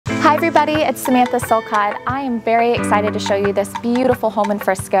Hi everybody, it's Samantha Solcott. I am very excited to show you this beautiful home in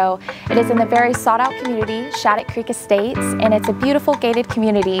Frisco. It is in the very sought out community, Shaddock Creek Estates, and it's a beautiful gated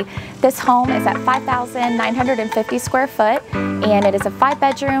community. This home is at 5,950 square foot, and it is a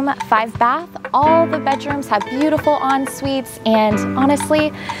 5-bedroom, 5-bath. All the bedrooms have beautiful en-suites, and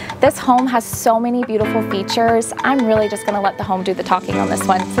honestly, this home has so many beautiful features. I'm really just gonna let the home do the talking on this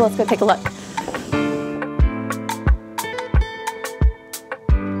one, so let's go take a look.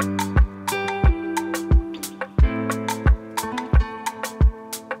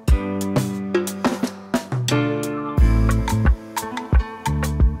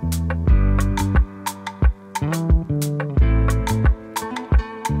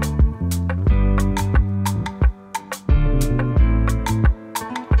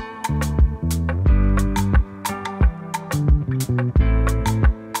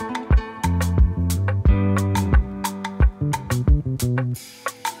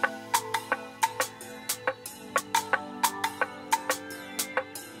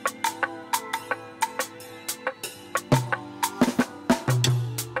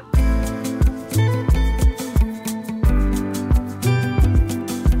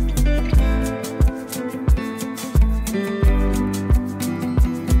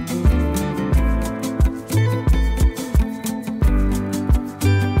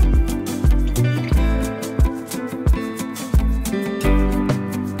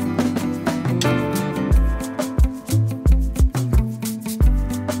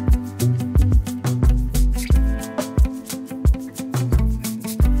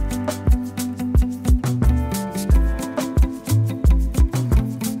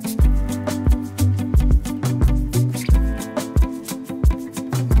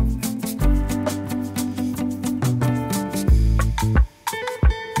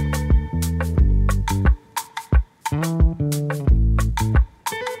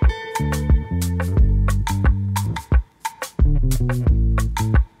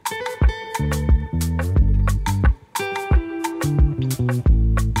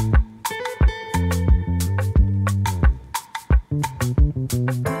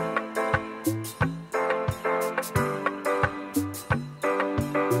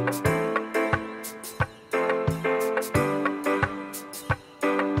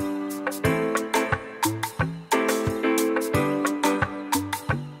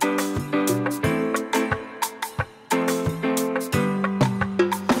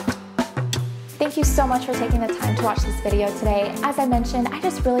 Thank you so much for taking the time to watch this video today. As I mentioned, I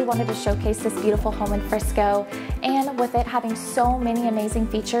just really wanted to showcase this beautiful home in Frisco, and with it having so many amazing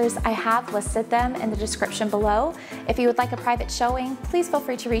features, I have listed them in the description below. If you would like a private showing, please feel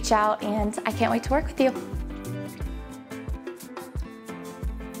free to reach out, and I can't wait to work with you.